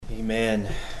Amen.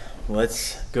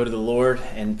 Let's go to the Lord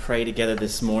and pray together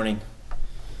this morning.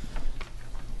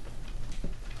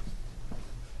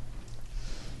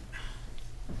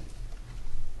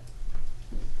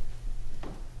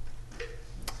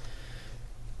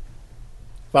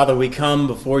 Father, we come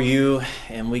before you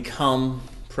and we come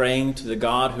praying to the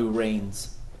God who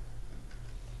reigns,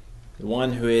 the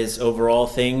one who is over all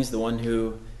things, the one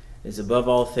who is above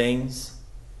all things,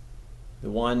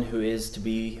 the one who is to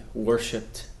be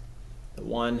worshipped, the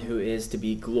one who is to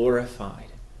be glorified,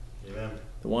 Amen.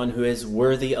 The one who is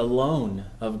worthy alone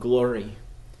of glory.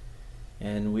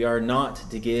 And we are not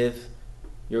to give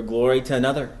your glory to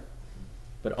another,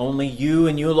 but only you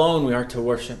and you alone we are to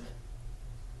worship.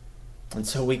 And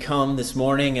so we come this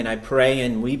morning and I pray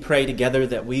and we pray together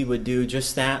that we would do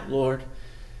just that, Lord,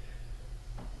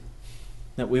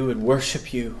 that we would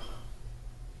worship you.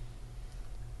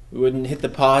 We wouldn't hit the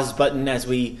pause button as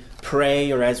we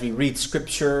pray or as we read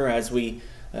Scripture, as we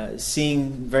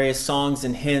sing various songs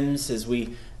and hymns, as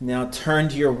we now turn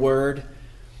to your word,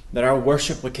 that our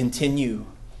worship would continue.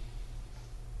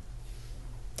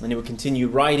 And it would continue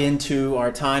right into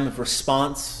our time of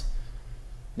response.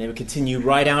 And it would continue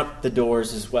right out the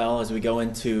doors as well as we go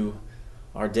into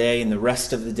our day and the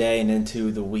rest of the day and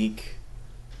into the week.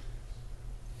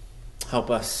 Help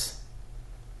us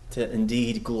to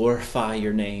indeed glorify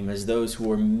your name as those who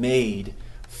were made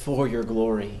for your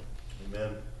glory.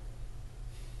 Amen.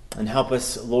 And help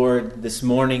us, Lord, this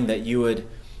morning that you would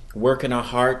work in our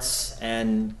hearts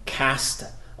and cast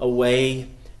away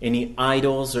any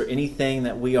idols or anything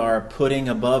that we are putting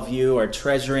above you or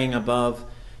treasuring above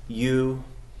you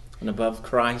and above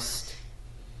Christ.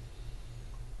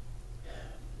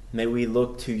 May we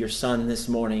look to your Son this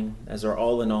morning as our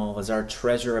all in all, as our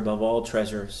treasure above all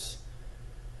treasures.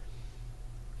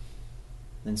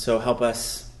 And so help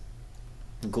us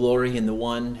glory in the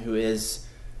one who is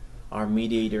our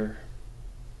mediator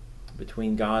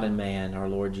between God and man, our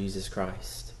Lord Jesus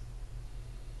Christ.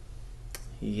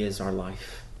 He is our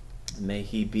life. May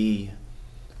he be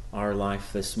our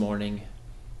life this morning,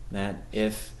 that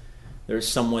if there's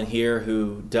someone here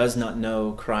who does not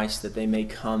know Christ, that they may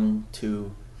come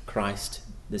to Christ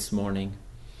this morning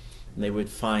and they would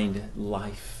find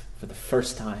life for the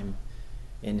first time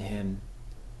in him.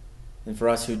 And for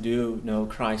us who do know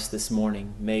Christ this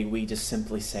morning, may we just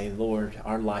simply say, Lord,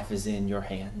 our life is in your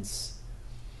hands.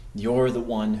 You're the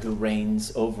one who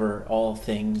reigns over all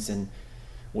things, and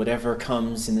whatever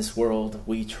comes in this world,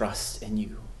 we trust in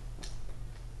you.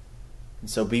 And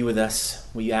so be with us,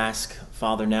 we ask,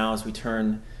 Father, now as we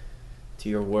turn to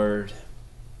your word.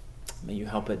 May you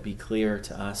help it be clear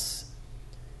to us.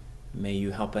 May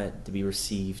you help it to be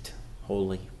received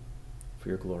wholly for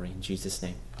your glory. In Jesus'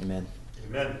 name, amen.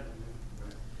 Amen.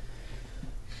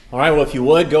 All right, well, if you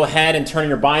would, go ahead and turn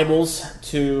your Bibles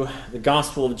to the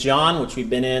Gospel of John, which we've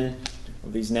been in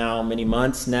these now many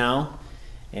months now.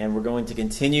 And we're going to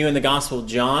continue in the Gospel of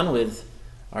John with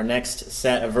our next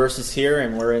set of verses here,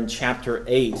 and we're in chapter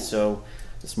 8. So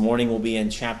this morning we'll be in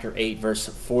chapter 8, verse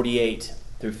 48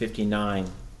 through 59.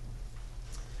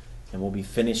 And we'll be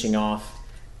finishing off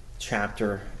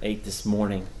chapter 8 this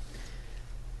morning.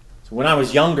 So when I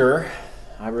was younger,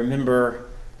 I remember,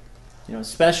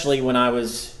 especially when I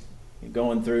was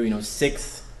going through,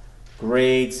 6th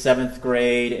grade, 7th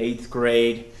grade, 8th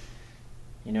grade,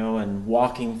 and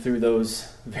walking through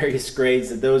those various grades,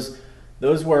 that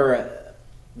those were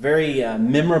very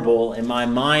memorable in my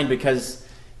mind, because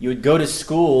you would go to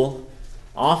school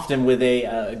often with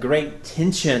a great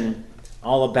tension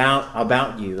all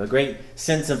about you, a great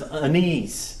sense of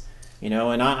unease,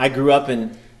 and I grew up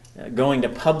in going to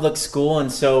public school,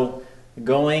 and so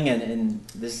going and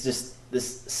this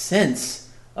sense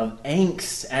of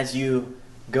angst as you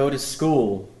go to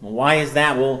school. Why is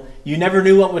that? Well, you never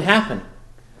knew what would happen.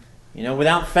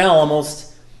 Without fail,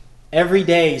 almost every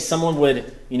day someone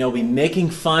would, be making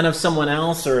fun of someone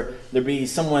else, or there'd be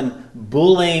someone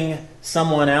bullying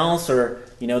someone else, or,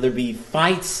 there'd be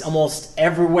fights almost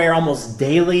everywhere, almost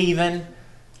daily even.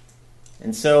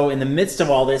 And so in the midst of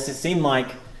all this, it seemed like,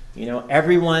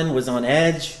 everyone was on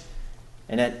edge,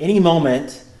 and at any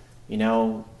moment,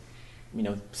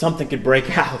 something could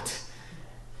break out.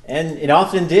 And it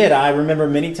often did. I remember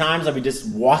many times I'd be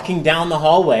just walking down the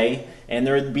hallway, and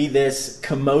there would be this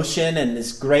commotion, and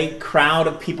this great crowd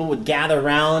of people would gather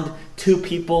around two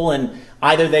people, and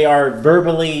either they are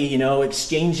verbally,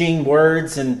 exchanging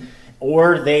words,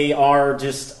 or they are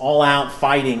just all out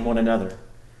fighting one another.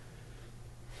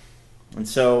 And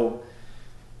so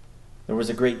there was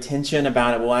a great tension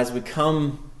about it. Well, as we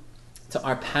come to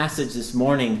our passage this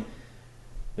morning,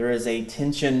 there is a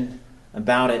tension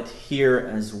about it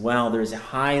here as well. There's a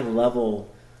high level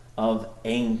of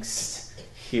angst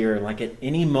here. Like at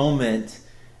any moment,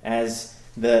 as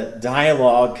the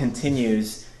dialogue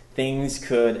continues, things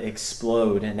could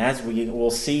explode. And as we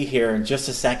will see here in just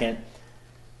a second,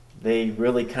 they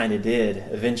really kind of did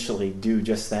eventually do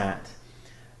just that.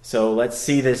 So let's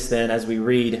see this then as we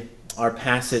read our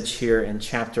passage here in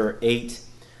chapter 8,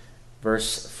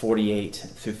 verse 48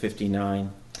 through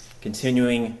 59,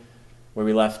 continuing where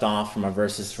we left off from our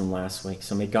verses from last week.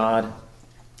 So may God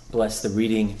bless the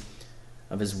reading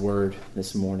of his word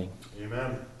this morning.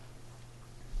 Amen.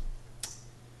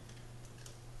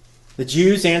 The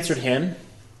Jews answered him,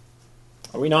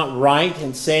 "Are we not right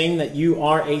in saying that you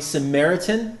are a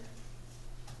Samaritan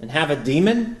and have a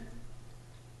demon?"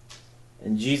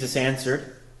 And Jesus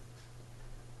answered,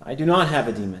 "I do not have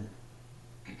a demon,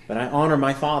 but I honor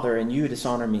my Father, and you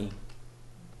dishonor me.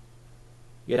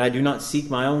 Yet I do not seek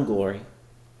my own glory.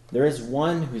 There is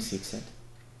one who seeks it,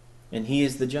 and he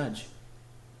is the judge.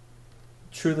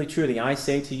 Truly, truly, I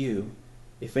say to you,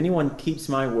 if anyone keeps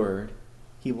my word,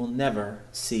 he will never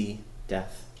see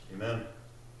death." Amen.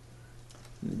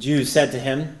 The Jews said to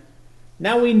him,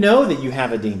 "Now we know that you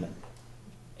have a demon.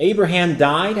 Abraham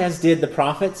died, as did the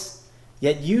prophets,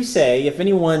 yet you say, if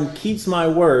anyone keeps my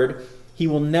word, he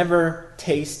will never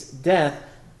taste death.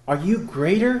 Are you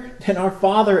greater than our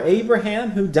father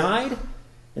Abraham, who died,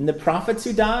 and the prophets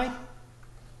who died?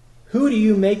 Who do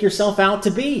you make yourself out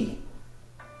to be?"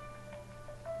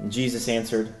 And Jesus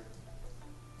answered,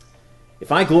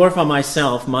 "If I glorify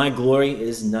myself, my glory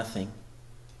is nothing.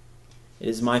 It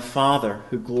is my Father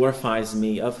who glorifies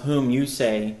me, of whom you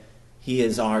say he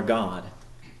is our God.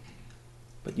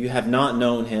 But you have not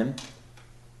known him.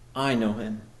 I know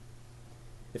him.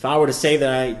 If I were to say that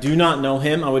I do not know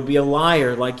him, I would be a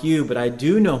liar like you, but I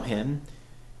do know him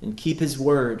and keep his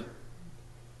word.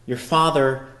 Your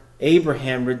father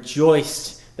Abraham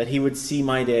rejoiced that he would see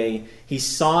my day. He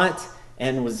saw it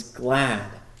and was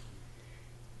glad."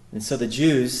 And so the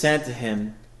Jews said to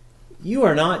him, "You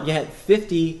are not yet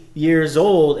 50 years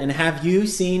old, and have you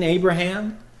seen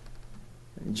Abraham?"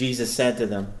 And Jesus said to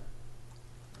them,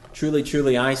 "Truly,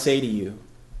 truly, I say to you,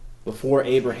 before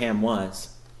Abraham was,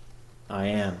 I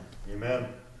am." Amen.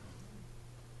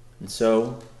 And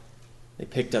so they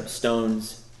picked up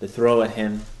stones to throw at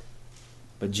him,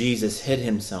 but Jesus hid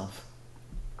himself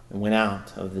and went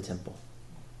out of the temple.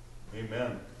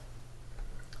 Amen.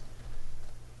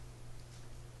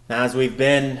 Now, as we've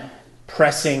been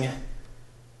pressing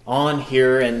on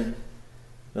here in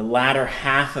the latter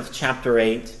half of chapter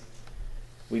 8,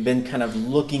 we've been kind of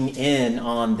looking in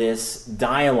on this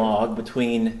dialogue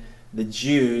between the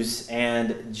Jews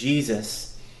and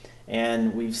Jesus.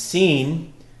 And we've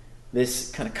seen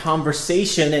this kind of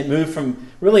conversation. It moved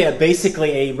from really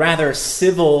basically a rather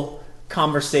civil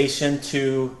conversation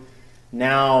to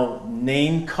now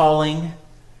name-calling,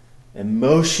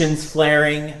 emotions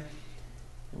flaring.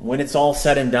 When it's all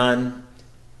said and done,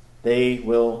 they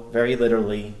will very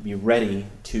literally be ready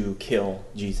to kill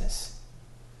Jesus.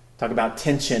 Talk about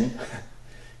tension.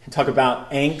 Talk about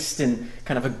angst and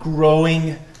kind of a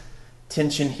growing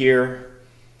tension here.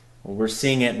 Well, we're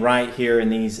seeing it right here in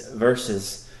these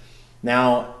verses.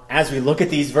 Now, as we look at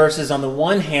these verses, on the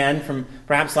one hand, from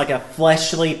perhaps like a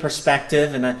fleshly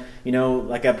perspective, and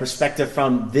like a perspective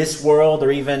from this world,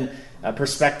 or even a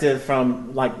perspective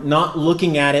from like not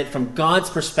looking at it from God's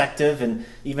perspective, and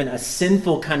even a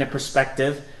sinful kind of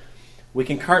perspective, we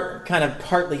can kind of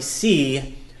partly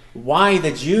see why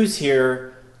the Jews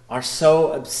here are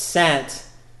so upset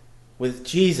with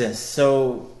Jesus.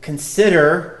 So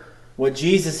consider what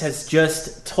Jesus has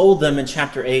just told them in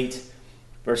chapter 8,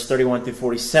 verse 31 through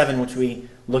 47, which we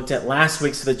looked at last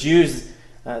week. So the Jews,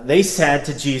 they said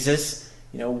to Jesus,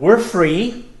 we're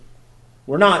free.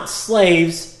 We're not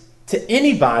slaves to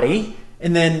anybody.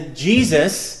 And then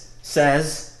Jesus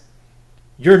says,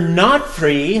 you're not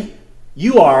free.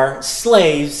 You are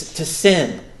slaves to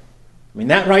sin. I mean,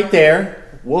 that right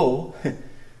there, whoa,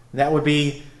 that would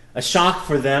be a shock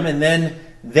for them. And then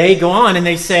they go on and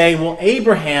they say, well,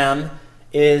 Abraham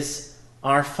is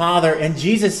our father. And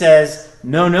Jesus says,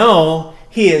 no,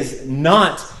 he is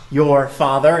not your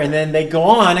father. And then they go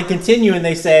on and continue and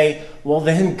they say, well,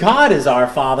 then God is our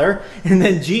father. And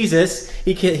then Jesus,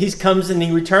 he comes and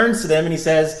he returns to them and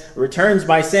he returns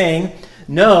by saying,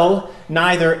 no,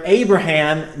 neither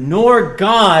Abraham nor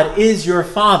God is your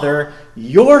father.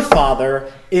 Your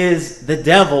father is the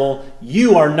devil.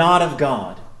 You are not of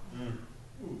God.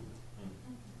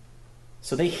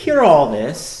 So they hear all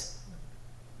this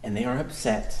and they are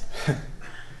upset.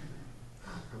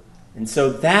 And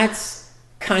so that's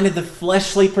kind of the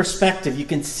fleshly perspective. You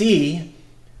can see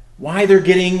why they're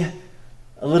getting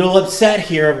a little upset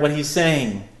here of what he's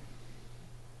saying.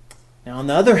 Now, on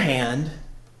the other hand,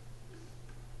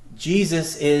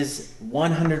 Jesus is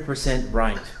 100%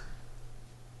 right.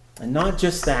 And not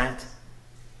just that.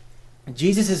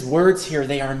 Jesus' words here,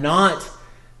 they're not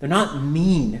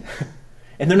mean.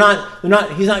 And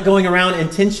he's not going around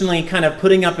intentionally kind of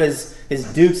putting up his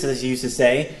dukes, as he used to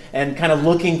say, and kind of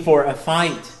looking for a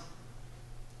fight.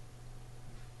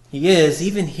 He is,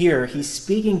 even here, he's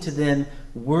speaking to them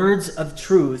words of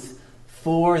truth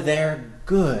for their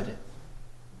good.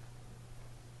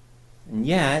 And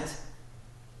yet,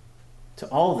 to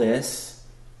all this,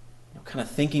 kind of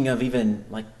thinking of even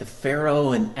like the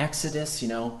Pharaoh in Exodus,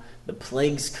 the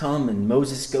plagues come and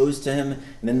Moses goes to him,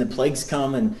 and then the plagues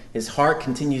come and his heart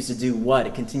continues to do what?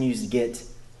 It continues to get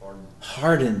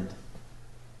hardened.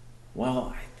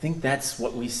 Well, I think that's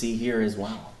what we see here as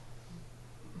well.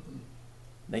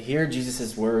 They hear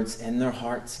Jesus' words and their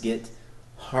hearts get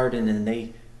hardened, and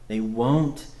they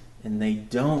won't and they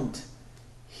don't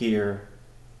hear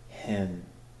him.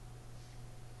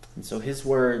 And so his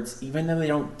words, even though they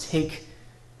don't take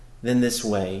them this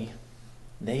way,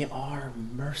 they are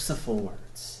merciful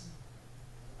words.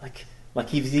 Like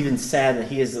he's even said that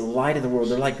he is the light of the world.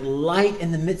 They're like light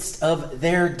in the midst of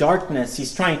their darkness.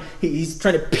 He's trying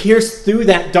to pierce through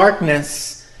that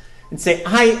darkness and say,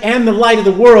 I am the light of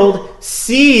the world.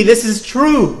 See, this is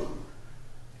true.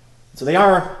 So they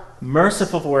are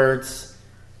merciful words.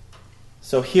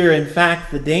 So here, in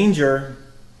fact, the danger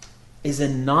is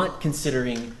in not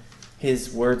considering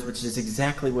his words, which is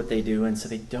exactly what they do. And so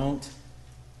they don't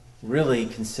really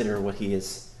consider what he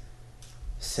is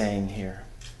saying here.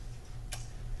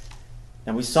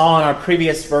 Now we saw in our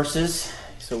previous verses,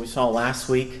 so we saw last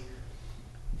week,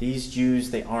 these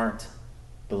Jews, they aren't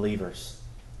believers.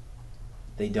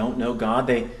 They don't know God.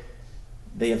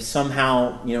 They have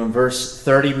somehow, in verse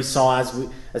 30 we saw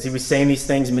as he was saying these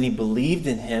things, many believed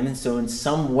in him. And so in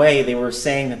some way they were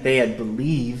saying that they had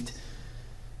believed.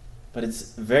 But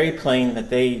it's very plain that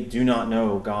they do not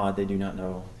know God. They do not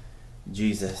know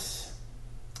Jesus.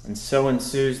 And so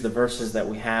ensues the verses that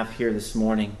we have here this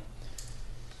morning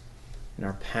in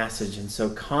our passage. And so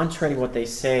contrary to what they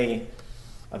say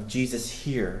of Jesus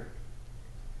here,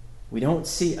 we don't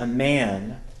see a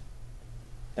man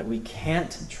that we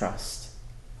can't trust,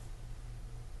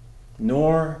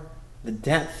 nor the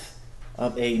depth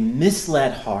of a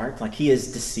misled heart, like he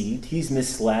is deceived, he's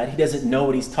misled, he doesn't know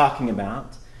what he's talking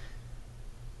about,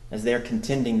 as they're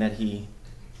contending that he's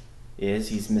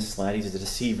misled, he's a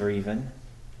deceiver even.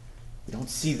 We don't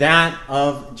see that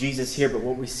of Jesus here, but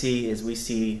what we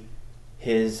see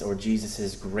his or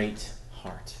Jesus' great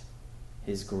heart.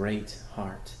 His great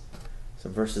heart. So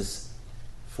verses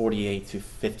 48 to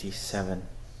 57.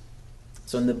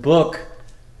 So in the book,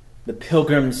 The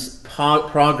Pilgrim's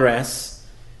Progress,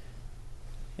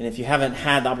 and if you haven't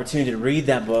had the opportunity to read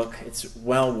that book, it's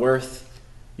well worth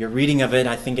your reading of it.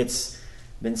 I think it's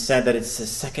been said that it's the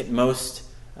second most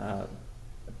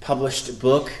published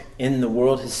book in the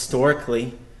world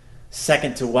historically,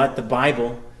 second to what? The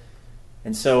Bible.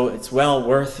 And so it's well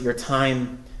worth your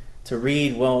time to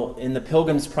read. Well, in The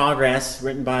Pilgrim's Progress,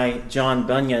 written by John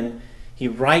Bunyan, he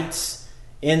writes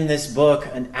in this book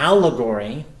an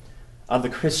allegory of the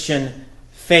Christian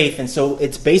faith. And so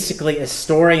it's basically a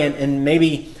story, and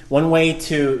maybe one way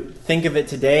to think of it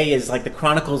today is like the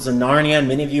Chronicles of Narnia.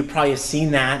 Many of you probably have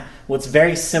seen that. Well, it's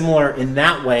very similar in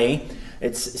that way.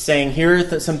 It's saying here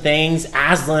are some things,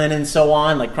 Aslan and so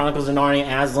on, like Chronicles of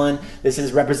Narnia, Aslan. This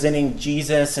is representing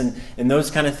Jesus and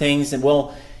those kind of things. And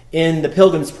well, in The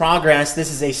Pilgrim's Progress, this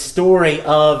is a story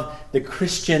of the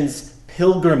Christian's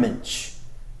pilgrimage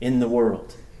in the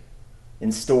world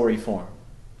in story form.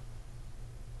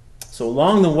 So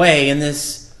along the way in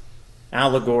this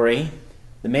allegory,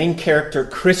 the main character,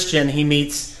 Christian, he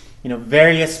meets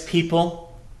various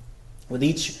people with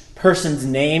each person's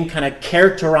name kind of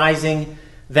characterizing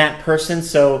that person.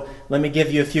 So let me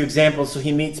give you a few examples. So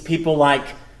he meets people like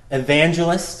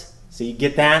evangelist. So you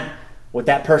get that, what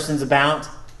that person's about.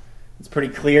 It's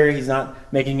pretty clear. He's not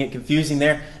making it confusing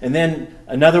there. And then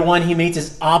another one he meets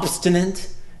is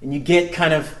obstinate. And you get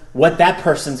kind of what that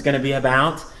person's going to be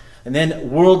about. And then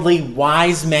worldly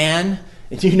wise man.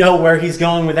 And you know where he's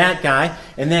going with that guy.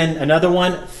 And then another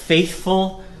one,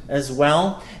 faithful as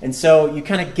well. And so you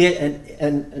kind of get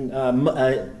an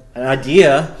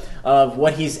idea of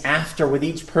what he's after with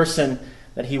each person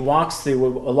that he walks through.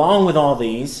 Along with all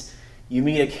these, you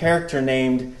meet a character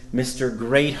named Mr.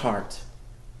 Greatheart.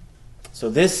 So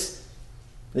this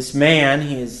man,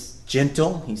 he is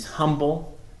gentle, he's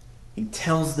humble, he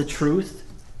tells the truth,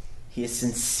 he is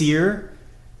sincere,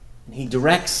 and he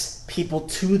directs people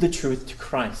to the truth, to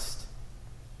Christ.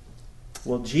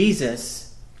 Well,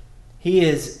 Jesus, he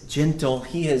is gentle,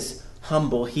 he is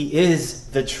humble. He is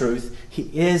the truth. He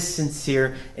is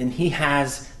sincere, and he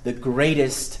has the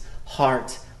greatest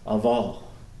heart of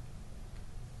all.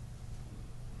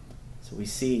 So we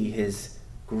see his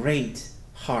great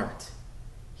heart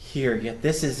here. Yet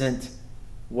this isn't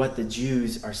what the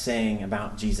Jews are saying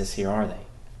about Jesus here, are they?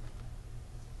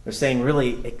 They're saying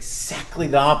really exactly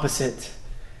the opposite.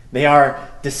 They are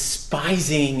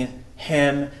despising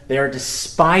him. They are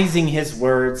despising his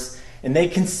words. And they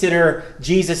consider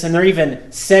Jesus, and they're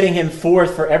even setting him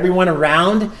forth for everyone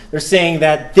around. They're saying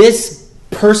that this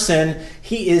person,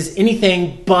 he is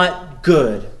anything but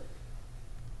good.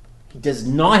 He does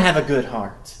not have a good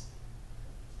heart.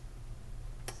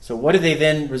 So what do they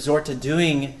then resort to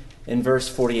doing in verse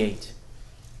 48?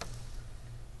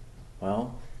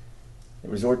 Well, they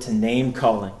resort to name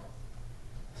calling.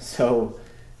 So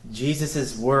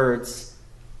Jesus' words,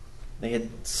 they had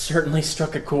certainly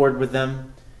struck a chord with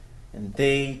them, and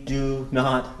they do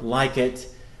not like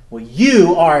it. Well,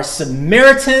 you are a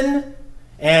Samaritan,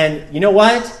 and you know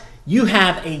what? You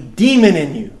have a demon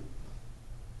in you.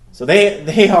 So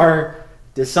they are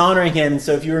dishonoring him.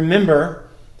 So if you remember,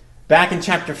 back in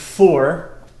chapter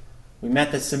 4, we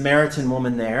met the Samaritan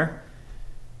woman there.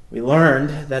 We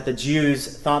learned that the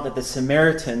Jews thought that the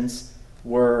Samaritans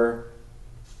were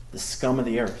the scum of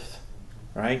the earth,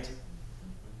 right?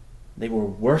 They were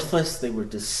worthless. They were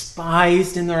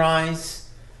despised in their eyes.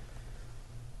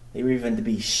 They were even to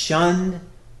be shunned.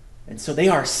 And so they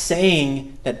are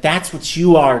saying that that's what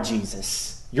you are,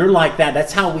 Jesus. You're like that.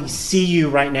 That's how we see you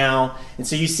right now. And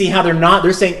so you see how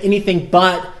they're saying anything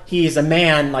but he is a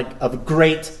man like of a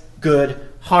great, good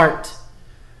heart.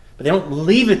 But they don't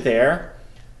leave it there.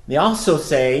 They also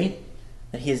say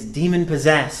that he is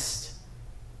demon-possessed.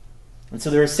 And so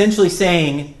they're essentially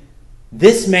saying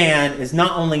this man is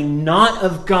not only not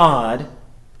of God,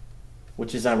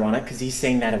 which is ironic because he's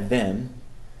saying that of them,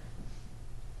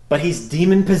 but he's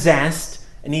demon-possessed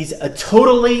and he's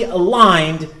totally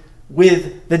aligned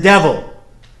with the devil.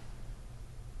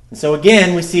 And so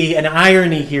again, we see an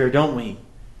irony here, don't we?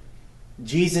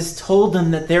 Jesus told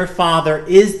them that their father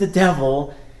is the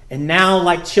devil, and now,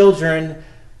 like children,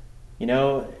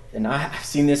 and I've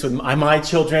seen this with my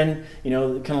children,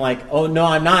 kind of like, oh, no,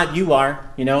 I'm not, you are,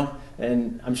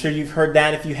 and I'm sure you've heard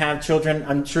that if you have children.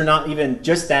 I'm sure not even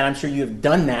just that, I'm sure you have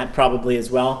done that probably as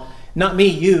well. Not me,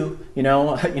 you, and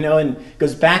it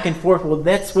goes back and forth. Well,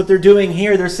 that's what they're doing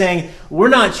here. They're saying, we're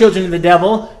not children of the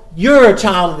devil, you're a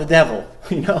child of the devil,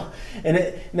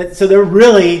 and so they're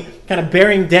really kind of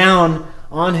bearing down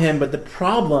on him. But the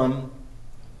problem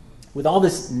with all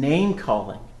this name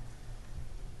calling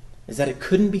is that it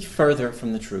couldn't be further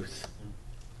from the truth.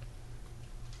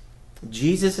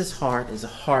 Jesus' heart is a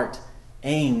heart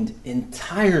aimed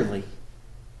entirely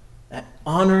at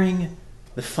honoring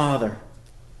the Father.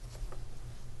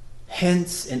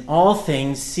 Hence, in all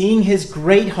things, seeing his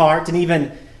great heart and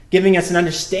even giving us an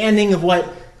understanding of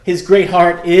what his great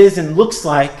heart is and looks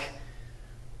like,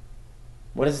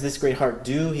 what does this great heart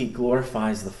do? He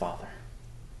glorifies the Father.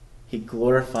 He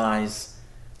glorifies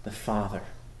the Father.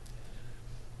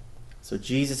 So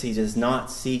Jesus, he does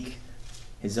not seek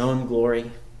his own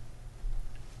glory.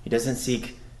 He doesn't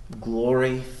seek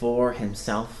glory for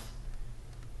himself.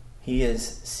 He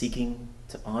is seeking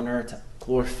to honor, to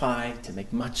glorify, to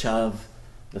make much of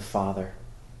the Father.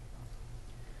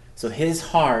 So his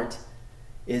heart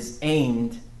is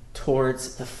aimed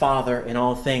towards the Father in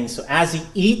all things. So as he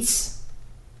eats,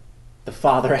 the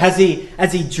Father, as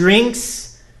he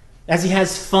drinks, as he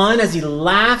has fun, as he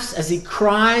laughs, as he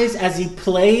cries, as he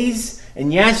plays,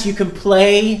 and yes, you can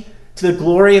play to the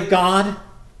glory of God.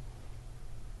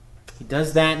 He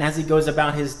does that, and as he goes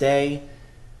about his day,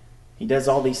 he does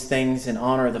all these things in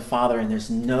honor of the Father, and there's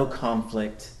no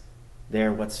conflict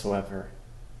there whatsoever.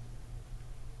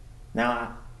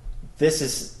 Now, this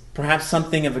is perhaps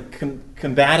something of a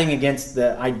combating against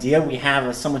the idea we have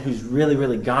of someone who's really,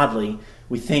 really godly.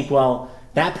 We think, well,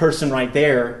 that person right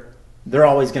there, they're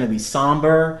always going to be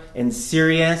somber and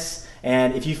serious.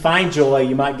 And if you find joy,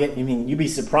 you might you'd be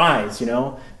surprised,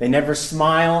 They never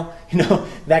smile,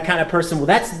 that kind of person. Well,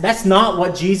 that's not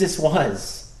what Jesus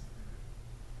was.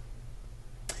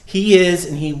 He is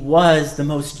and he was the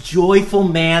most joyful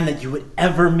man that you would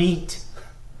ever meet.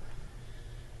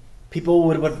 People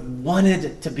would have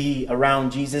wanted to be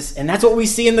around Jesus, and that's what we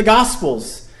see in the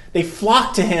Gospels. They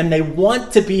flock to him. They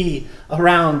want to be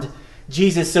around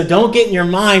Jesus. So don't get in your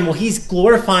mind, well, he's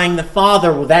glorifying the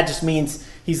Father. Well, that just means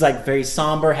he's like very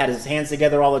somber, had his hands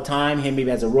together all the time. He maybe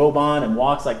has a robe on and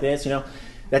walks like this,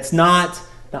 That's not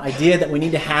the idea that we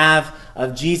need to have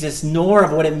of Jesus, nor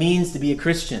of what it means to be a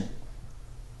Christian.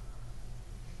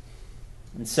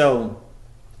 And so,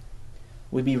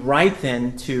 we'd be right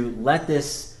then to let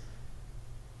this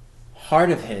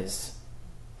heart of his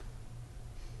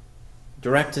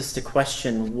direct us to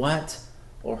question what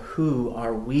or who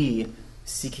are we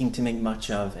seeking to make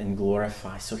much of and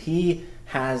glorify. So he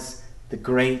has the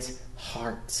great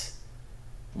heart.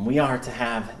 And we are to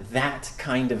have that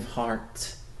kind of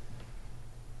heart.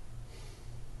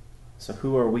 So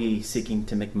who are we seeking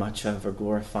to make much of or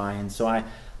glorify? And so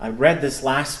I read this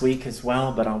last week as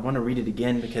well, but I want to read it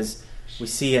again because we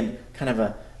see an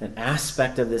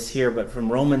aspect of this here. But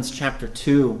from Romans chapter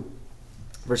 2,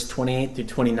 verse 28 through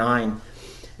 29,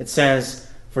 it says,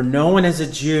 "For no one is a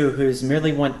Jew who is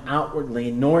merely one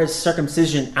outwardly, nor is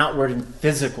circumcision outward and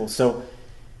physical." So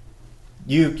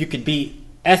you could be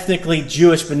ethnically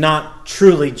Jewish, but not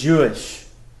truly Jewish.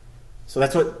 So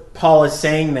that's what Paul is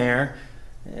saying there.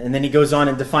 And then he goes on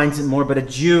and defines it more. But a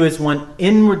Jew is one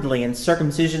inwardly, and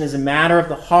circumcision is a matter of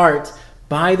the heart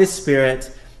by the Spirit,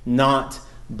 not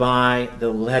by the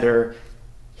letter.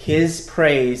 His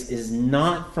praise is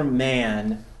not from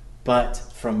man, but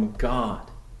from God.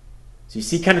 So you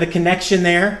see kind of the connection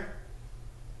there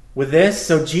with this.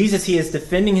 So Jesus, he is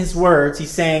defending his words.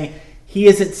 He's saying he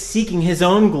isn't seeking his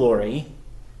own glory.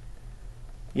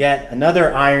 Yet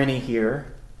another irony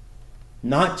here,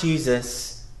 not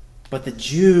Jesus, but the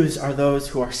Jews are those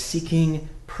who are seeking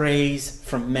praise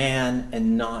from man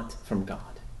and not from God.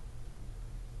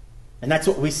 And that's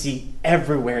what we see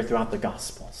everywhere throughout the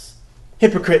Gospels.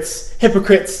 Hypocrites,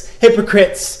 hypocrites,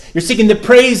 hypocrites. You're seeking the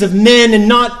praise of men and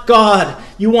not God.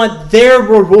 You want their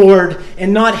reward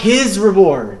and not his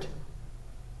reward.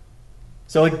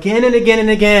 So again and again and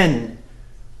again,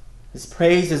 his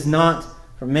praise is not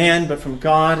from man but from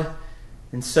God.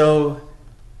 And so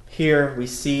here we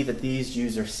see that these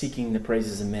Jews are seeking the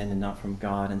praises of men and not from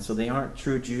God. And so they aren't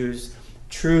true Jews.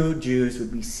 True Jews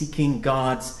would be seeking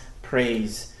God's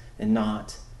praise and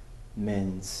not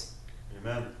men's.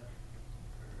 Amen.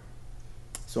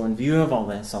 So in view of all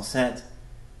this, I'll set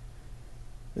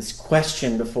this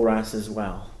question before us as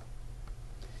well.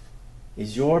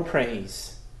 Is your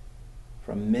praise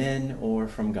from men or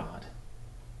from God?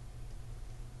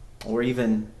 Or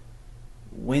even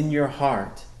when your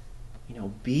heart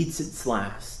beats its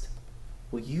last,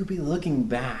 will you be looking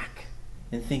back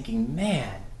and thinking,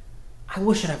 man, I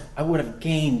wish I would have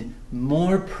gained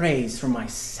more praise for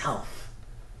myself?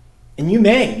 And you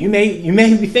may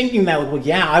be thinking that, well,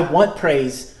 yeah, I want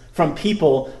praise from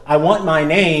people. I want my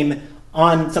name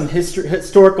on some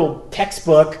historical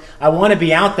textbook. I want to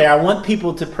be out there. I want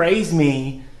people to praise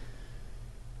me.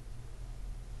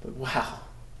 But wow,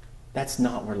 that's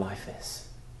not where life is.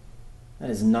 That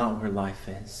is not where life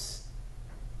is.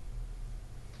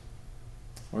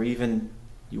 Or even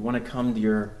you want to come to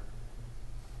your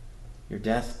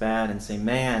deathbed and say,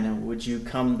 man, would you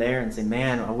come there and say,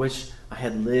 man, I wish I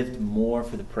had lived more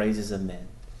for the praises of men?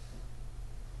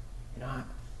 I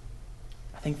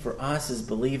think for us as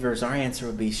believers, our answer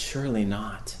would be surely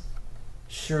not.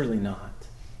 Surely not.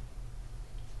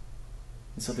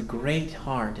 And so the great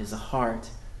heart is a heart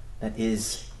that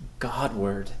is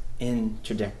Godward in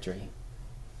trajectory.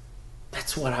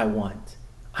 That's what I want.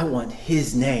 I want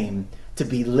his name to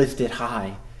be lifted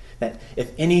high. That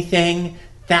if anything,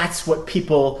 that's what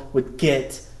people would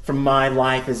get from my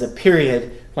life as a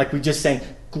period, like we just sang,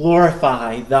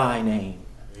 glorify thy name.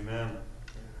 Amen.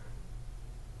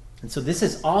 And so this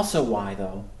is also why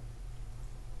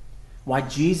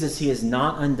Jesus, he is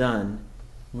not undone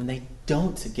when they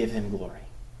don't give him glory.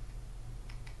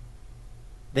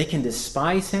 They can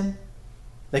despise him.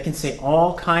 They can say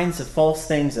all kinds of false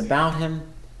things about him,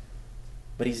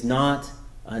 but he's not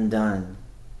undone.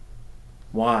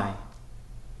 Why?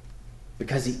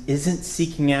 Because he isn't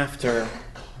seeking after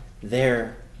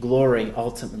their glory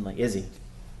ultimately, is he?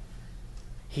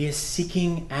 He is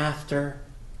seeking after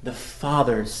the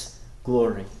Father's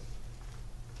glory.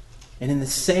 And in the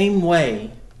same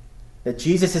way that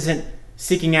Jesus isn't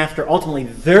seeking after ultimately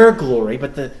their glory,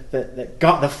 but that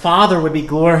God, the Father, would be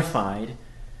glorified,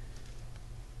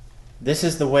 this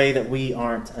is the way that we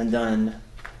aren't undone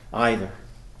either.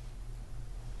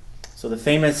 So the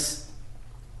famous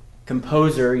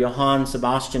composer Johann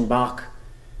Sebastian Bach,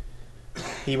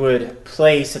 he would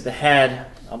place at the head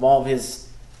of all of his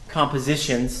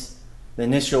compositions the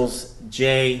initials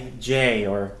JJ,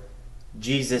 or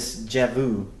Jesus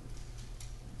Jevu,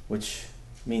 which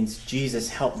means Jesus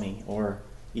help me, or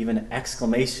even an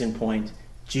exclamation point,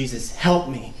 Jesus help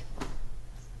me.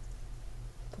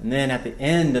 And then at the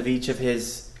end of each of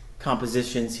his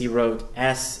compositions, he wrote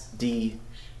SDG,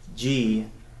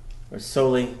 or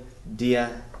Soli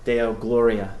Deo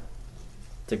Gloria.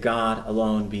 To God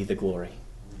alone be the glory.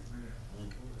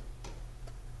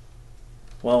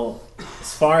 Well,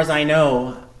 as far as I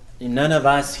know, none of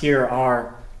us here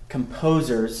are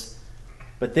composers,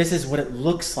 but this is what it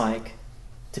looks like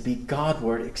to be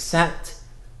Godward, except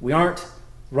we aren't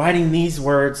writing these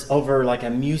words over like a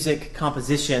music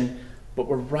composition, but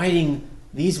we're writing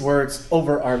these words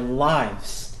over our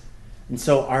lives. And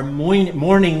so our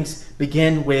mornings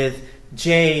begin with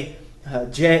JJ,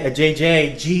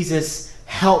 Jesus,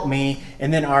 help me.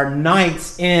 And then our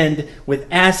nights end with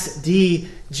SDG,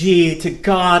 to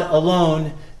God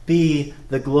alone be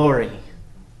the glory.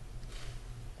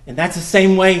 And that's the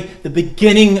same way the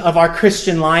beginning of our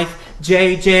Christian life,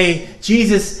 JJ,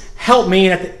 Jesus, help me.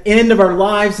 And at the end of our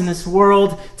lives in this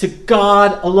world, to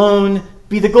God alone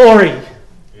be the glory.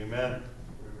 Amen.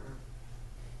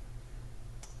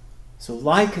 So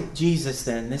like Jesus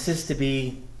then, this is to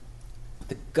be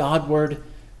the Godward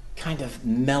kind of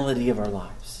melody of our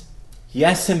lives.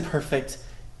 Yes, imperfect.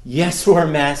 Yes, we're a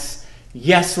mess.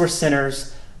 Yes, we're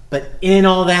sinners. But in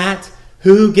all that,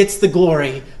 who gets the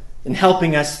glory in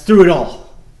helping us through it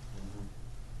all?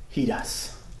 He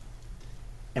does.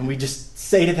 And we just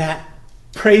say to that,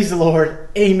 praise the Lord,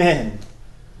 amen.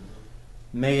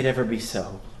 May it ever be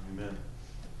so. Amen.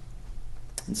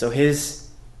 And so his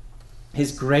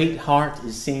great heart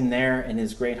is seen there, and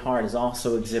his great heart is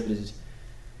also exhibited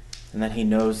in that he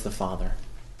knows the Father.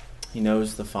 He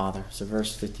knows the Father. So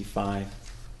verse 55,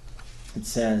 it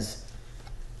says,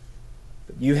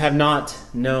 "You have not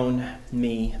known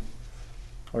me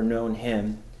or known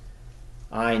him.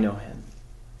 I know him."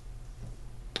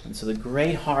 And so the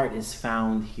great heart is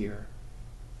found here.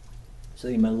 So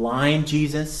he maligned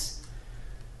Jesus,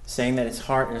 saying that his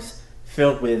heart is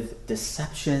filled with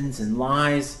deceptions and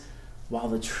lies, while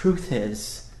the truth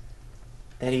is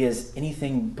that he is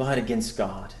anything but against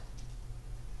God.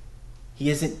 He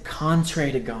isn't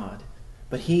contrary to God,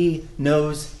 but he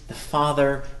knows the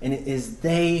Father, and it is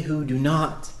they who do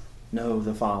not know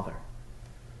the Father.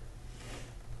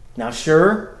 Now,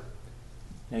 sure,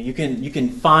 you can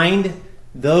find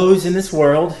those in this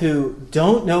world who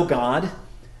don't know God,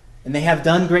 and they have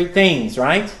done great things,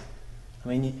 right? I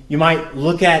mean, you might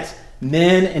look at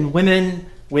men and women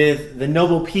with the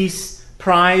Nobel Peace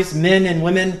Prize, men and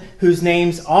women whose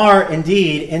names are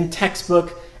indeed in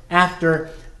textbook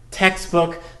after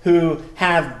textbook, who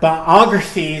have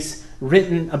biographies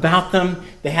written about them.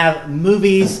 They have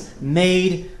movies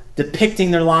made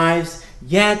depicting their lives.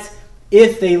 Yet,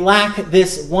 if they lack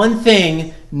this one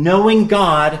thing, knowing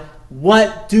God,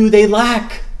 what do they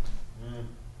lack?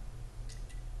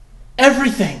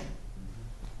 Everything.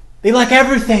 They lack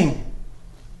everything.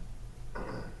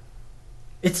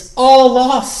 It's all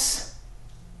loss.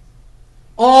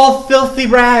 All filthy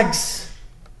rags.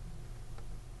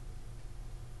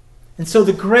 And so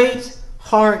the great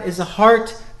heart is a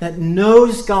heart that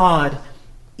knows God,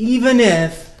 even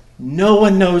if no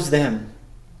one knows them.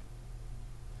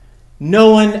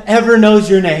 No one ever knows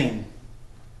your name.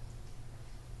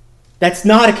 That's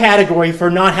not a category for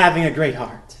not having a great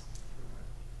heart.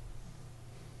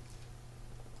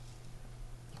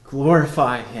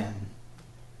 Glorify him.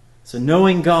 So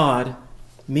knowing God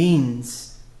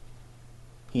means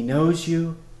he knows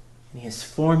you, and he is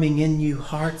forming in you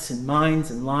hearts and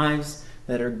minds and lives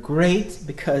that are great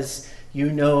because you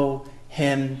know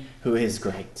him who is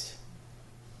great.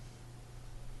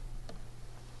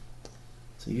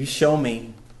 So you show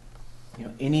me,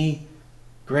 any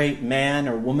great man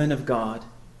or woman of God,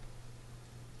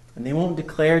 and they won't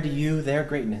declare to you their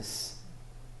greatness.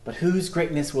 But whose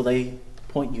greatness will they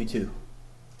point you to?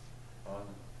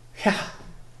 Yeah,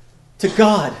 to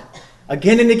God.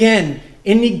 Again and again,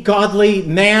 any godly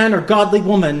man or godly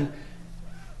woman,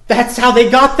 that's how they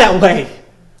got that way.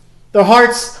 Their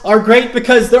hearts are great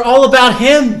because they're all about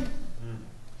him.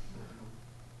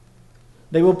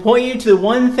 They will point you to the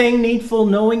one thing needful,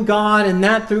 knowing God, and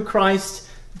that through Christ,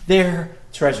 their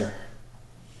treasure.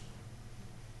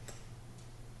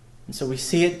 And so we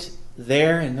see it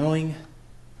there in knowing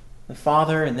the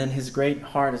Father, and then his great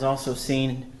heart is also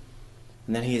seen,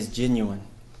 and that he is genuine.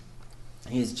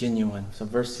 He is genuine. So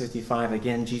verse 55,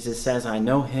 again, Jesus says, I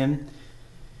know him.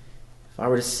 If I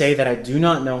were to say that I do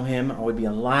not know him, I would be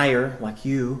a liar like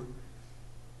you,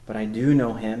 but I do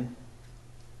know him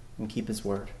and keep his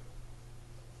word.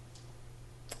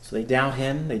 So they doubt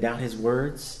him, they doubt his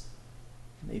words,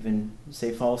 they even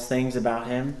say false things about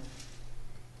him,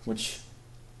 which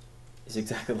is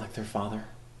exactly like their Father,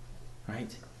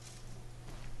 right?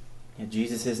 Yet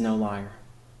Jesus is no liar.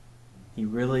 He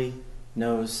really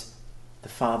knows the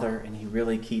Father, and he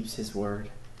really keeps his word.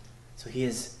 So he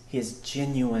is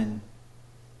genuine.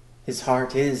 His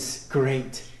heart is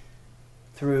great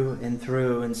through and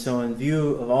through. And so in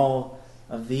view of all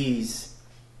of these,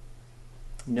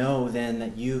 know then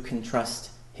that you can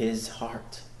trust his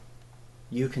heart.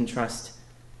 You can trust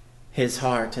his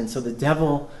heart. And so the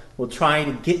devil will try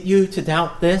to get you to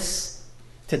doubt this,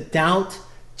 to doubt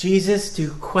Jesus,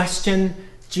 to question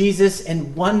Jesus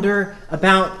and wonder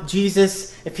about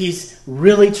Jesus, if he's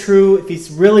really true, if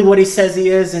he's really what he says he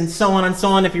is, and so on and so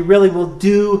on, if he really will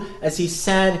do as he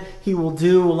said he will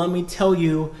do. Well, let me tell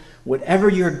you, whatever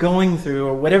you're going through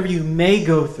or whatever you may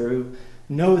go through,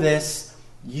 know this,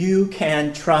 you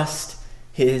can trust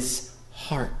his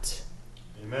heart.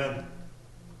 Amen.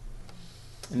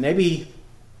 And maybe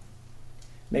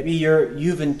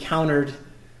you've encountered,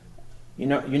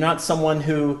 you're not someone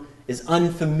who is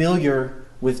unfamiliar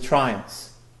with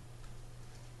trials.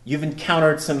 You've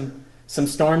encountered some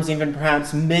storms, even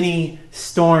perhaps many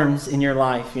storms in your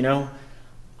life.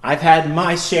 I've had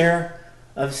my share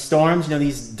of storms,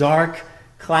 these dark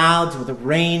clouds where the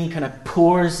rain kind of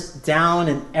pours down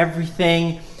and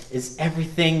everything is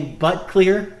everything but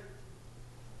clear.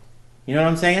 You know what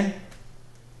I'm saying?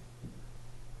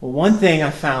 Well, one thing I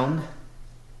found,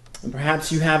 and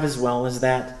perhaps you have as well, is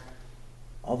that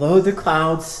although the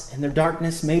clouds and their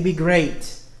darkness may be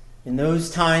great in those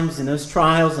times, in those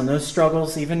trials, and those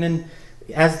struggles, even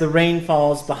as the rain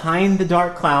falls, behind the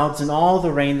dark clouds and all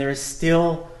the rain, there is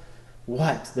still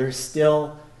what? There's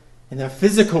still, in the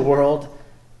physical world,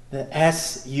 the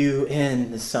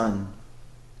S-U-N, the sun.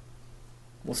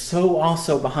 Well, so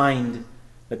also behind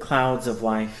the clouds of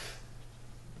life,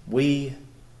 we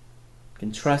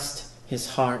can trust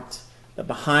his heart, that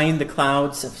behind the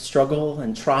clouds of struggle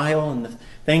and trial and the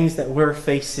things that we're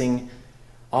facing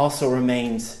also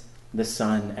remains the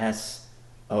sun,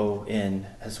 S-O-N,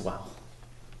 as well.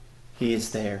 He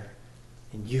is there,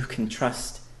 and you can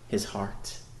trust his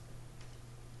heart.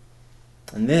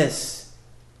 And this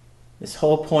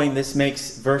whole point, this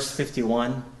makes verse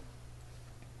 51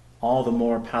 all the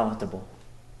more palatable,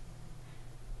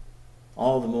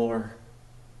 all the more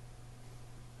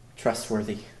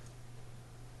trustworthy,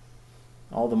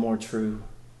 all the more true.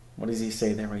 What does he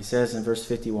say there? He says in verse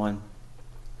 51,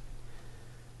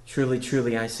 "Truly,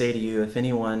 truly, I say to you, if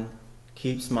anyone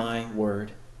keeps my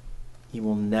word, he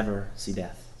will never see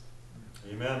death."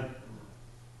 Amen.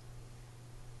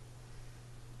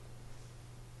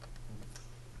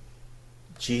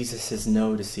 Jesus is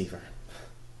no deceiver.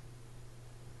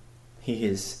 He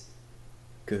is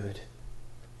good,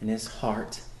 and his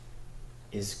heart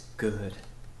is good.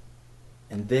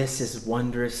 And this is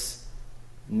wondrous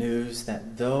news,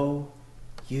 that though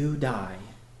you die,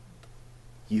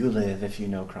 you live if you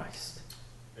know Christ.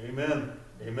 Amen.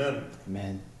 Amen.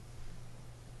 Amen.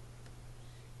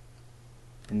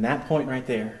 And that point right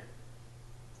there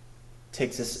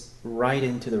takes us right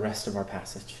into the rest of our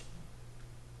passage,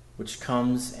 which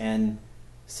comes and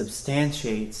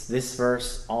substantiates this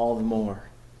verse all the more.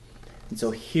 And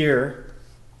so here,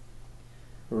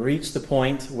 we reach the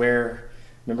point where,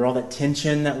 remember all that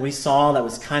tension that we saw that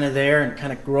was kind of there and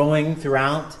kind of growing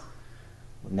throughout?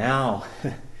 Well, now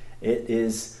it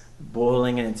is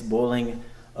boiling, and it's boiling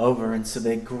over. And so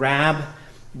they grab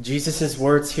Jesus'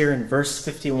 words here in verse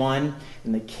 51,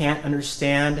 and they can't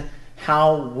understand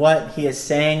how what he is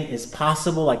saying is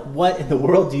possible. Like, what in the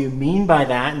world do you mean by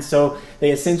that? And so they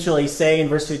essentially say in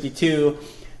verse 52,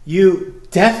 you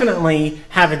definitely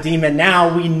have a demon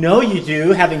now. We know you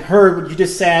do, having heard what you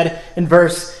just said in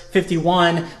verse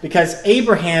 51, because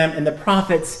Abraham and the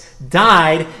prophets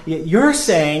died. Yet you're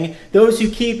saying those who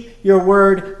keep your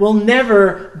word will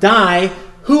never die.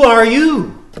 Who are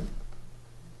you?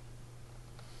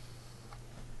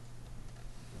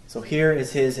 So here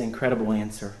is his incredible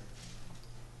answer.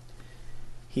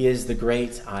 He is the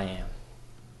great I am.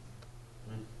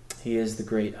 He is the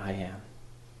great I am.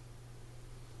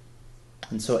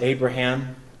 And so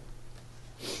Abraham,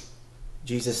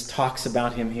 Jesus talks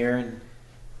about him here, and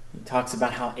he talks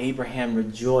about how Abraham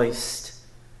rejoiced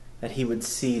that he would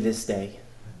see this day.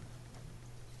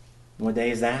 And what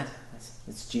day is that?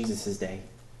 It's Jesus' day.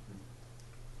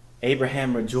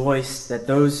 Abraham rejoiced that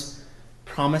those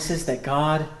promises that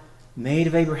God made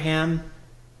of Abraham,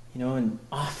 and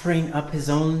offering up his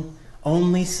own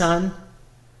only son,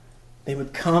 they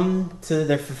would come to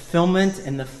their fulfillment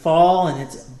in the fall and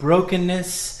its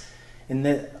brokenness, and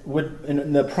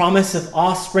the promise of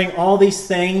offspring, all these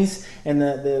things, and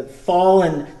the fall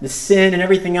and the sin and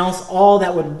everything else, all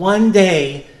that would one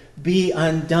day be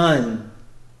undone.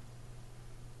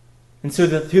 And so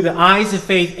through the eyes of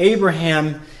faith,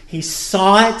 Abraham, he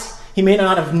saw it. He may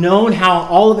not have known how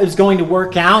all of it was going to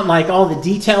work out, like all the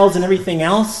details and everything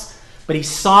else, but he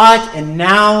saw it, and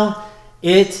now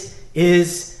it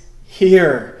is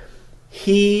here.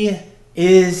 He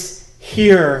is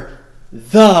here,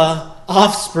 the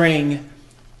offspring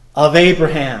of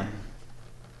Abraham.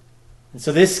 And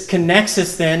so this connects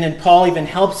us then, and Paul even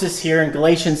helps us here in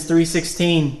Galatians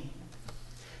 3:16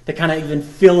 to kind of even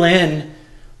fill in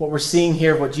what we're seeing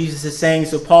here, what Jesus is saying.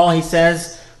 So Paul, he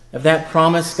says, of that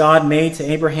promise God made to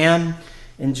Abraham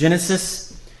in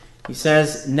Genesis, he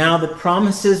says, now the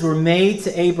promises were made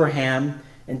to Abraham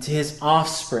and to his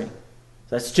offspring.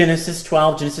 So that's Genesis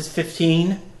 12, Genesis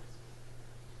 15.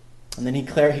 And then he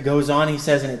goes on, he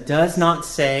says, and it does not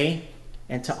say,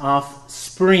 and to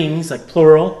offsprings, like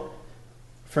plural,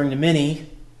 referring to many,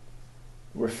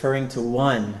 referring to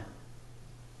one,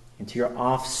 and to your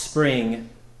offspring,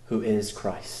 who is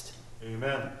Christ.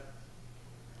 Amen.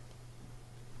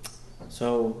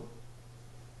 So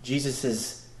Jesus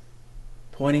is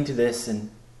pointing to this, and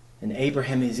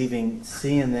Abraham is even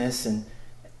seeing this,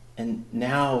 and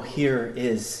now here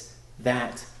is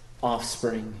that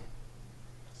offspring.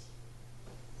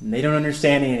 And they don't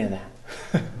understand any of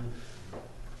that.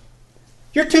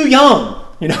 You're too young.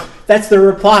 That's the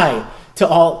reply to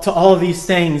all of these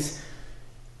things.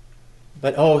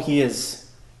 But he is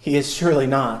surely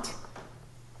not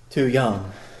too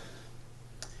young.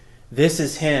 This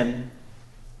is him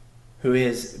who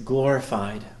is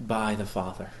glorified by the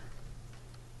Father.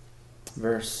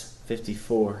 Verse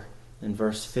 54 and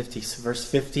verse 50,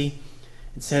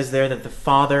 it says there that the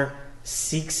Father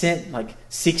seeks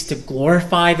to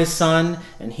glorify the Son,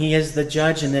 and he is the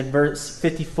judge. And then verse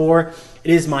 54,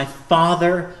 it is my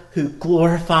Father who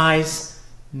glorifies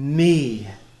me.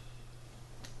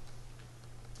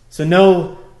 So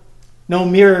no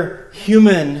mere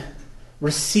human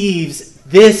receives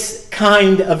this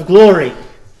kind of glory.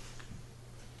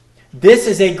 This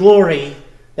is a glory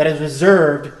that is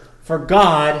reserved for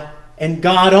God and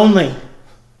God only.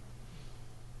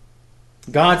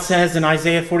 God says in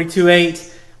Isaiah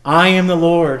 42:8, I am the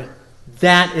Lord,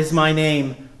 that is my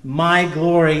name. My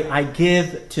glory I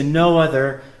give to no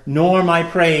other, nor my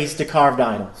praise to carved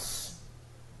idols.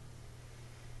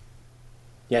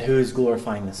 Yet who is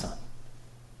glorifying the Son?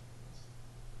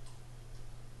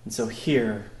 And so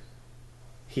here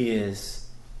he is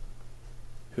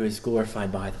who is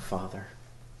glorified by the Father.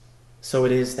 So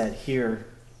it is that here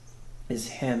is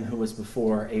him who was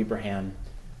before Abraham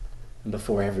and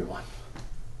before everyone.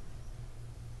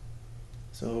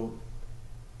 So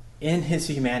in his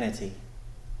humanity,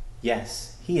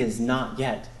 yes, he is not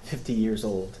yet 50 years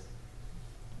old.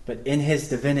 But in his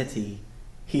divinity,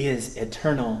 he is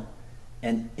eternal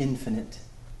and infinite.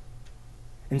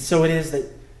 And so it is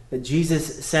that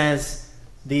Jesus says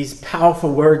these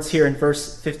powerful words here in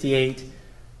verse 58,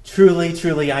 truly,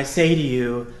 truly, I say to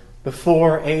you,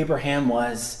 before Abraham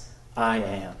was, I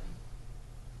am.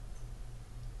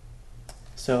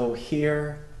 So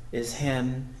here is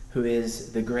him who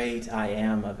is the great I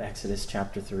am of Exodus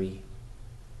chapter 3,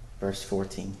 verse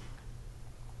 14.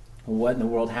 What in the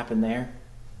world happened there?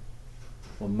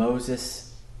 Well,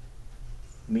 Moses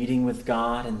meeting with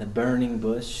God in the burning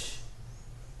bush.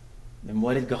 And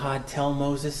what did God tell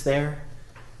Moses there?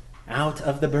 Out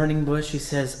of the burning bush, he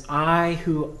says, I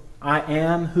who I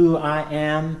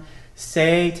am,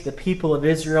 say to the people of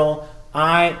Israel,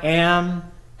 I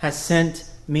am has sent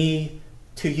me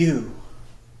to you.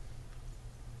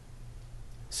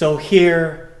 So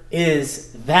here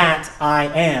is that I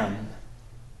am.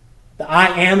 The I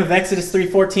am of Exodus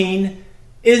 3:14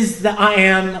 is the I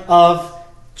am of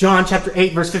John chapter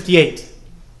 8, verse 58.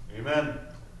 Amen.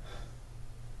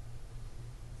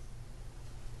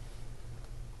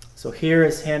 So here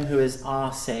is him who is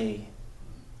ase.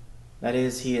 That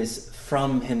is, he is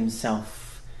from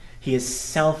himself. He is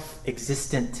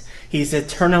self-existent. He is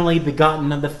eternally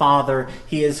begotten of the Father.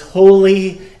 He is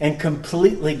wholly and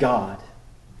completely God.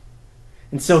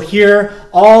 And so here,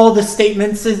 all the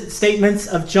statements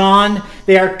of John,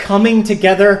 they are coming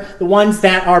together. The ones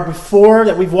that are before,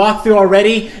 that we've walked through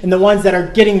already, and the ones that are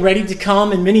getting ready to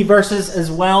come, and many verses as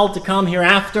well to come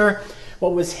hereafter.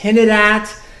 What was hinted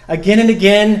at again and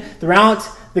again throughout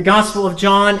the Gospel of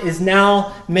John is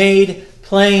now made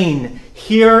plain.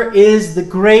 Here is the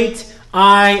great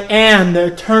I am,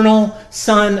 the eternal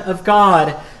Son of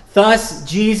God. Thus,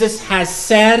 Jesus has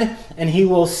said, and he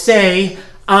will say,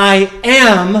 I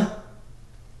am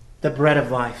the bread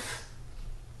of life.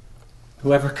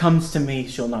 Whoever comes to me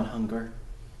shall not hunger,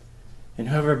 and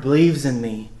whoever believes in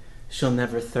me shall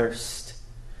never thirst.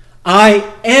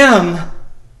 I am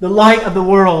the light of the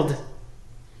world.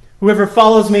 Whoever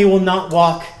follows me will not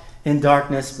walk in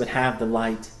darkness, but have the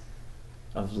light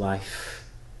of life.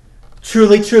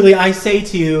 Truly, truly, I say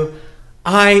to you,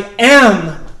 I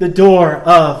am the door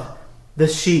of the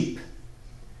sheep.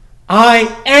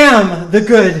 I am the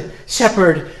good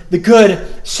shepherd. The good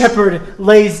shepherd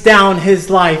lays down his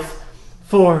life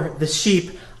for the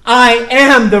sheep. I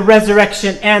am the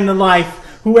resurrection and the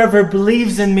life. Whoever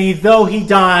believes in me, though he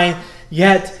die,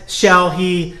 yet shall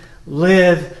he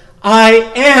live.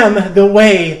 I am the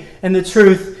way and the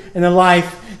truth and the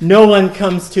life. No one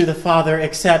comes to the Father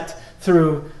except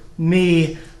through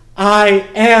me. I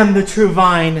am the true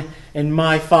vine, and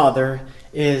my Father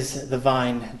is the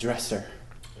vine dresser.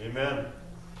 Amen.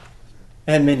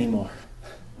 And many more.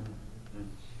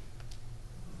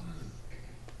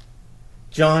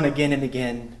 John again and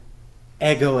again,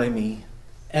 ego eimi,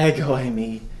 ego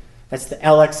eimi. That's the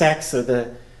LXX, or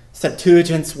the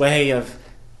Septuagint's way of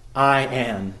I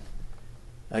am.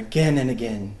 Again and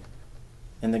again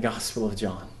in the Gospel of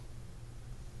John.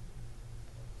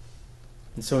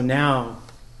 And so now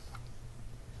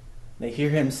they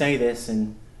hear him say this,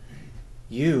 and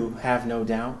you have no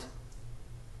doubt,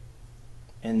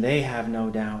 and they have no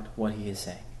doubt what he is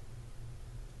saying.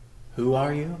 Who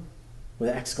are you? With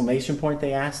an exclamation point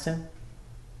they asked him.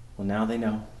 Well, now they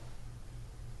know.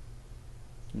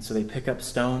 And so they pick up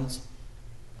stones.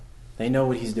 They know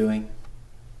what he's doing.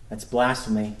 That's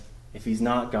blasphemy if he's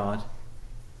not God.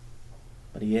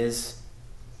 But he is.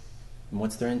 And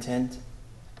what's their intent?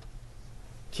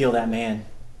 Kill that man.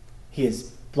 He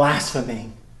is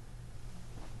blaspheming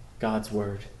God's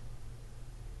word.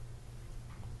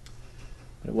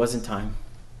 But it wasn't time.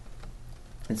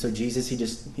 And so Jesus, he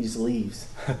just leaves.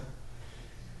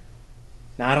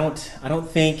 Now I don't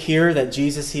think here that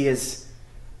Jesus, he is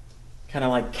kind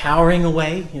of like cowering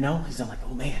away, you know. He's not like,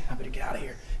 oh man, I better get out of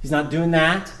here. He's not doing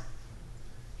that.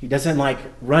 He doesn't like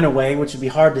run away, which would be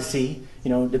hard to see,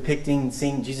 you know,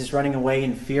 seeing Jesus running away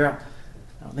in fear.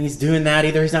 I don't think he's doing that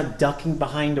either. He's not ducking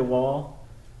behind a wall.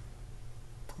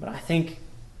 But I think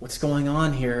what's going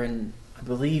on here, and I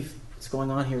believe what's going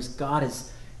on here, is God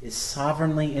is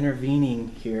sovereignly intervening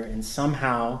here, and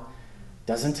somehow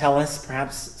doesn't tell us,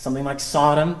 perhaps something like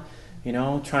Sodom, you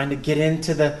know, trying to get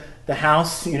into the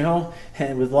house, you know,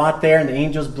 and with Lot there and the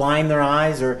angels blind their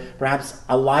eyes, or perhaps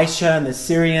Elisha and the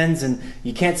Syrians and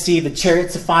you can't see the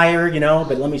chariots of fire, you know,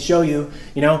 but let me show you,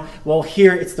 you know. Well,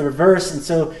 here it's the reverse, and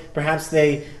so perhaps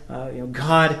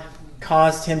God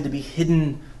caused him to be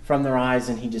hidden from their eyes,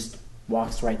 and he just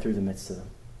walks right through the midst of them.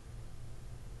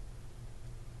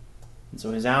 And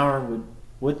so his hour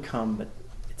would come, but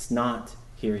it's not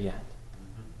here yet.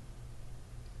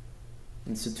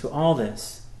 And so to all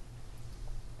this,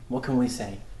 what can we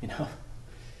say? You know,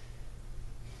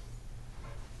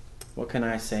 what can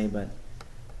I say but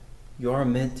you are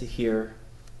meant to hear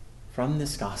from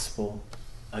this gospel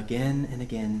again and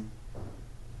again.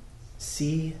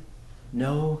 See,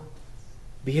 know,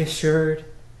 be assured,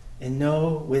 and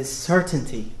know with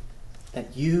certainty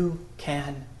that you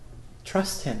can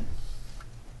trust him.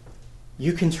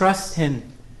 You can trust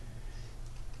him.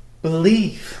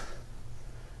 Believe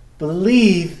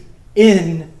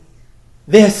in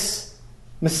this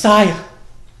Messiah.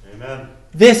 Amen.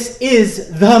 This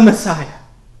is the Messiah.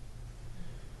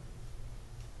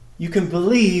 You can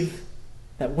believe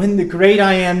that when the great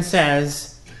I Am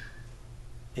says,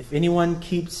 if anyone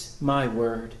keeps my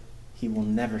word, he will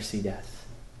never see death.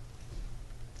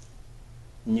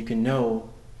 And you can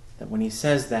know that when he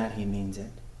says that, he means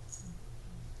it.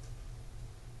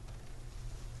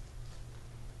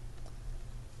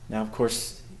 Now, of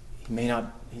course,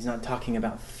 he's not talking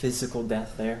about physical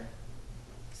death there.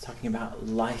 He's talking about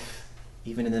life,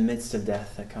 even in the midst of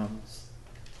death that comes.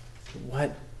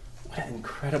 What an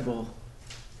incredible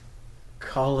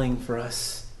calling for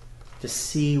us to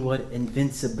see what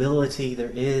invincibility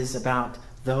there is about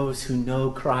those who know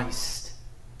Christ.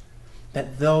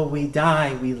 That though we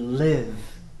die, we live.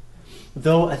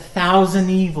 Though 1,000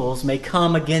 evils may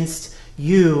come against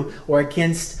you or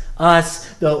against us,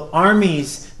 though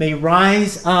armies may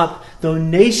rise up, though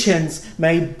nations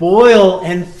may boil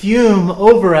and fume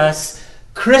over us,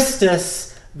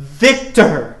 Christus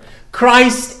victor.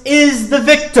 Christ is the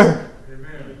victor.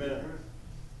 Amen.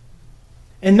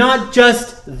 And not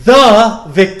just the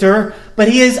victor, but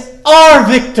he is our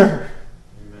victor.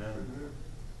 Amen.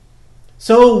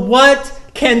 So what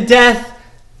can death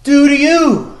do to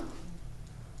you?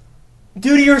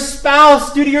 Do to your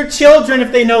spouse, do to your children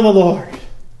if they know the Lord.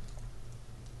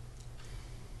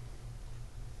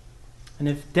 And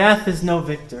if death is no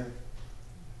victor,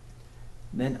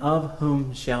 then of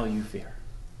whom shall you fear?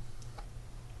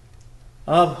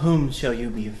 Of whom shall you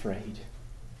be afraid?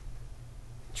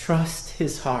 Trust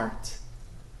his heart.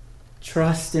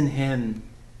 Trust in him.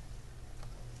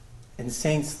 And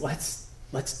saints, let's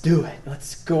do it.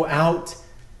 Let's go out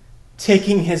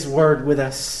taking his word with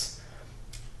us,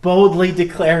 boldly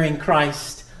declaring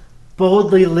Christ,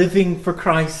 boldly living for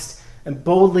Christ, and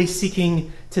boldly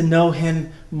seeking to know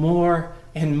him more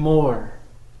and more.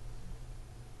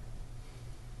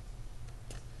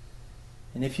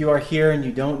 And if you are here and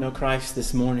you don't know Christ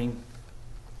this morning,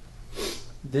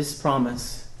 this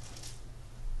promise,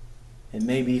 it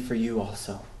may be for you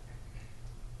also.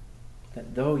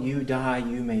 That though you die,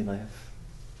 you may live.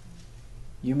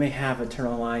 You may have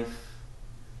eternal life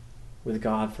with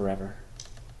God forever.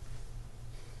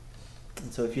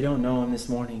 And so if you don't know Him this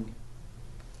morning,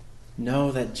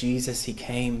 know that Jesus, He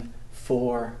came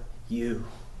for you.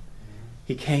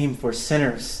 He came for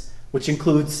sinners, which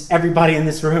includes everybody in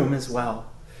this room as well.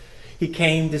 He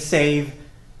came to save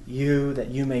you that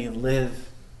you may live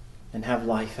and have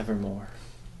life evermore.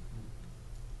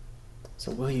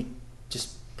 So will you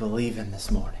just believe Him this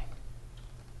morning?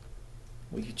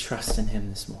 Will you trust in Him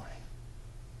this morning?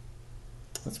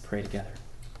 Let's pray together.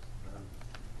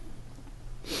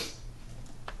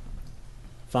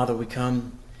 Father, we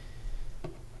come.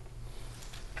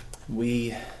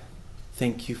 We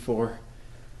thank you for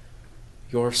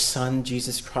your Son,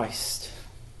 Jesus Christ,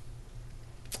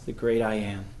 the great I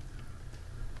am.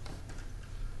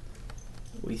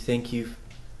 We thank you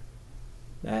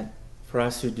that for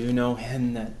us who do know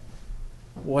Him, that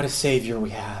what a Savior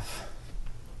we have.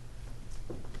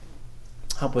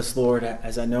 Help us, Lord,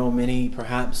 as I know many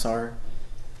perhaps are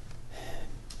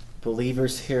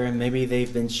believers here, and maybe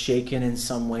they've been shaken in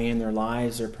some way in their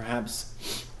lives, or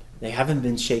perhaps they haven't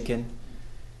been shaken,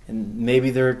 and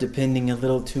maybe they're depending a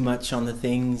little too much on the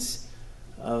things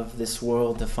of this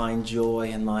world to find joy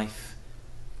in life.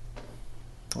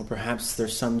 Or perhaps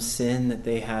there's some sin that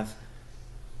they have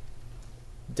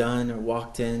done or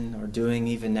walked in or doing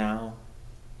even now.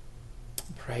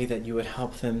 Pray that you would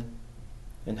help them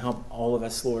and help all of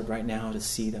us, Lord, right now to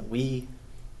see that we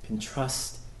can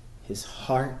trust His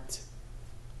heart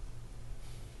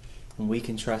and we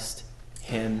can trust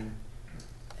Him,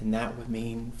 and that would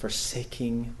mean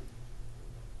forsaking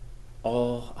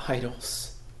all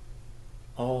idols,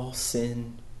 all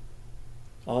sin,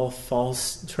 all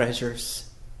false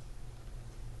treasures,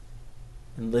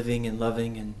 and living and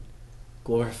loving and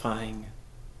glorifying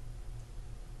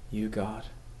you, God,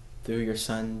 through your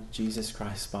Son, Jesus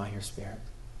Christ, by your Spirit.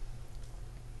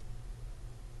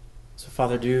 So,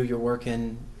 Father, do your work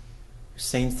in your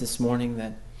saints this morning,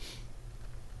 that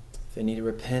if they need to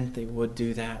repent, they would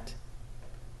do that.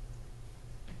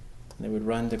 And they would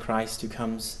run to Christ, who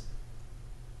comes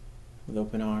with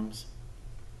open arms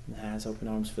and has open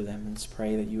arms for them. And just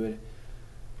pray that you would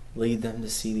lead them to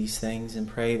see these things, and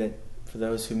pray that for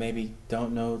those who maybe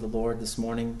don't know the Lord this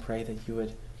morning, pray that you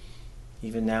would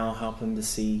even now help them to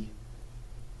see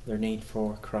their need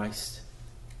for Christ,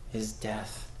 His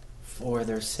death for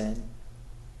their sin,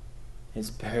 His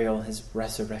burial, His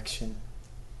resurrection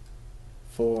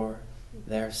for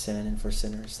their sin and for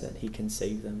sinners, that He can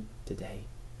save them today.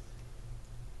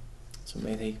 So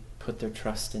may they put their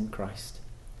trust in Christ,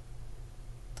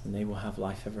 and they will have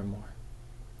life evermore.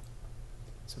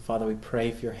 So, Father, we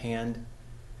pray for your hand.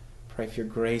 Pray for your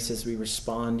grace as we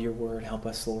respond to your word. Help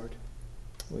us, Lord.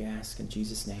 We ask in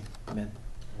Jesus' name. Amen.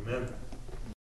 Amen.